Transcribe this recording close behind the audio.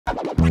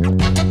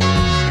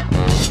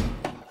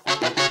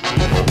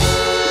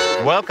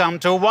Welcome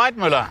to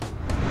Weidmüller.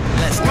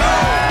 Let's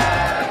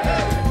go!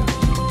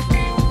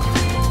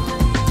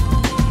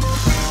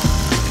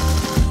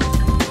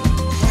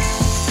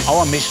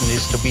 Our mission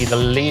is to be the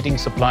leading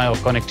supplier of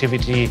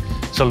connectivity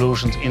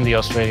solutions in the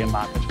Australian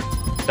market.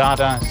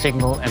 Data,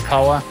 signal and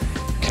power.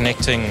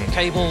 Connecting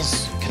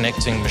cables,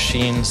 connecting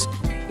machines.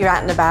 You're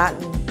out and about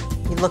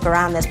and you look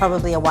around, there's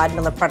probably a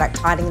Weidmüller product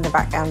hiding in the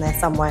background there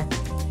somewhere.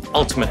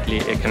 Ultimately,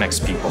 it connects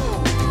people.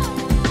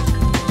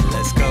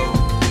 Let's go.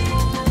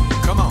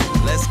 Come on,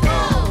 let's go.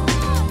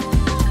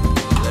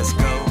 Let's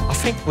go. I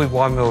think with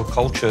Weidmüller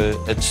culture,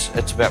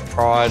 it's about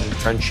pride and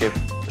friendship.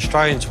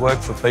 Australians work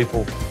for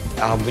people.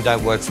 We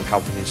don't work for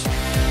companies.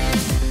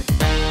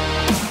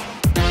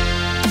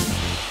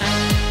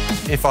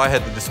 If I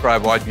had to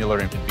describe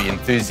Weidmüller, it would be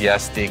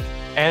enthusiastic,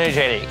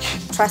 energetic,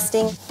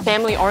 Trusting.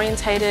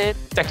 family-orientated.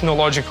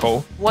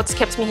 technological. What's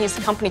kept me here is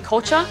the company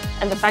culture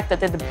and the fact that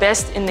they're the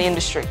best in the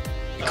industry.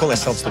 We call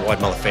ourselves the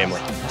Weidmüller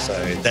family, so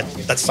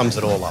that sums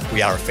it all up.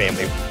 We are a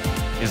family.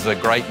 is a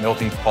great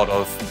melting pot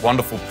of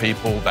wonderful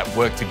people that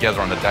work together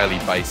on a daily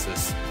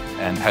basis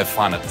and have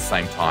fun at the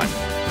same time.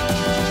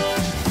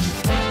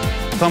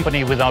 A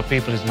company without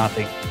people is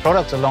nothing.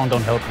 Products alone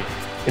don't help you.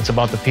 It's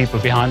about the people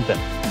behind them.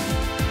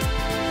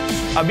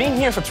 I've been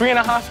here for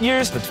 3.5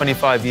 years. For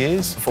 25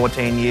 years,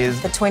 14 years,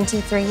 For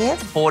 23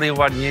 years.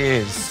 41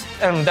 years.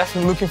 And I'm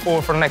definitely looking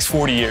forward for the next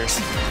 40 years.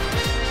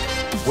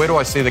 Where do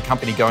I see the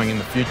company going in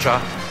the future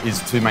is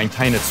to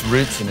maintain its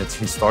roots in its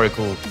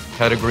historical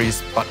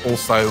categories, but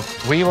also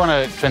We want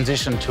to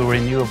transition to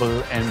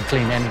renewable and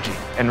clean energy.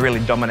 And really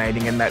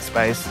dominating in that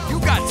space. You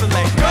got to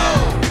let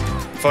go.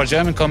 For a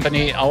German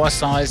company our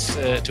size,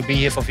 to be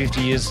here for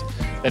 50 years,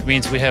 that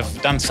means we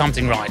have done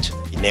something right.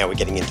 Now we're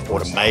getting into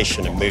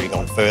automation and moving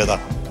on further.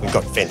 We've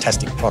got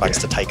fantastic products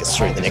to take us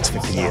through the next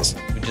 50 years.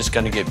 We're just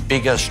going to get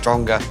bigger,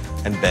 stronger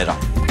and better.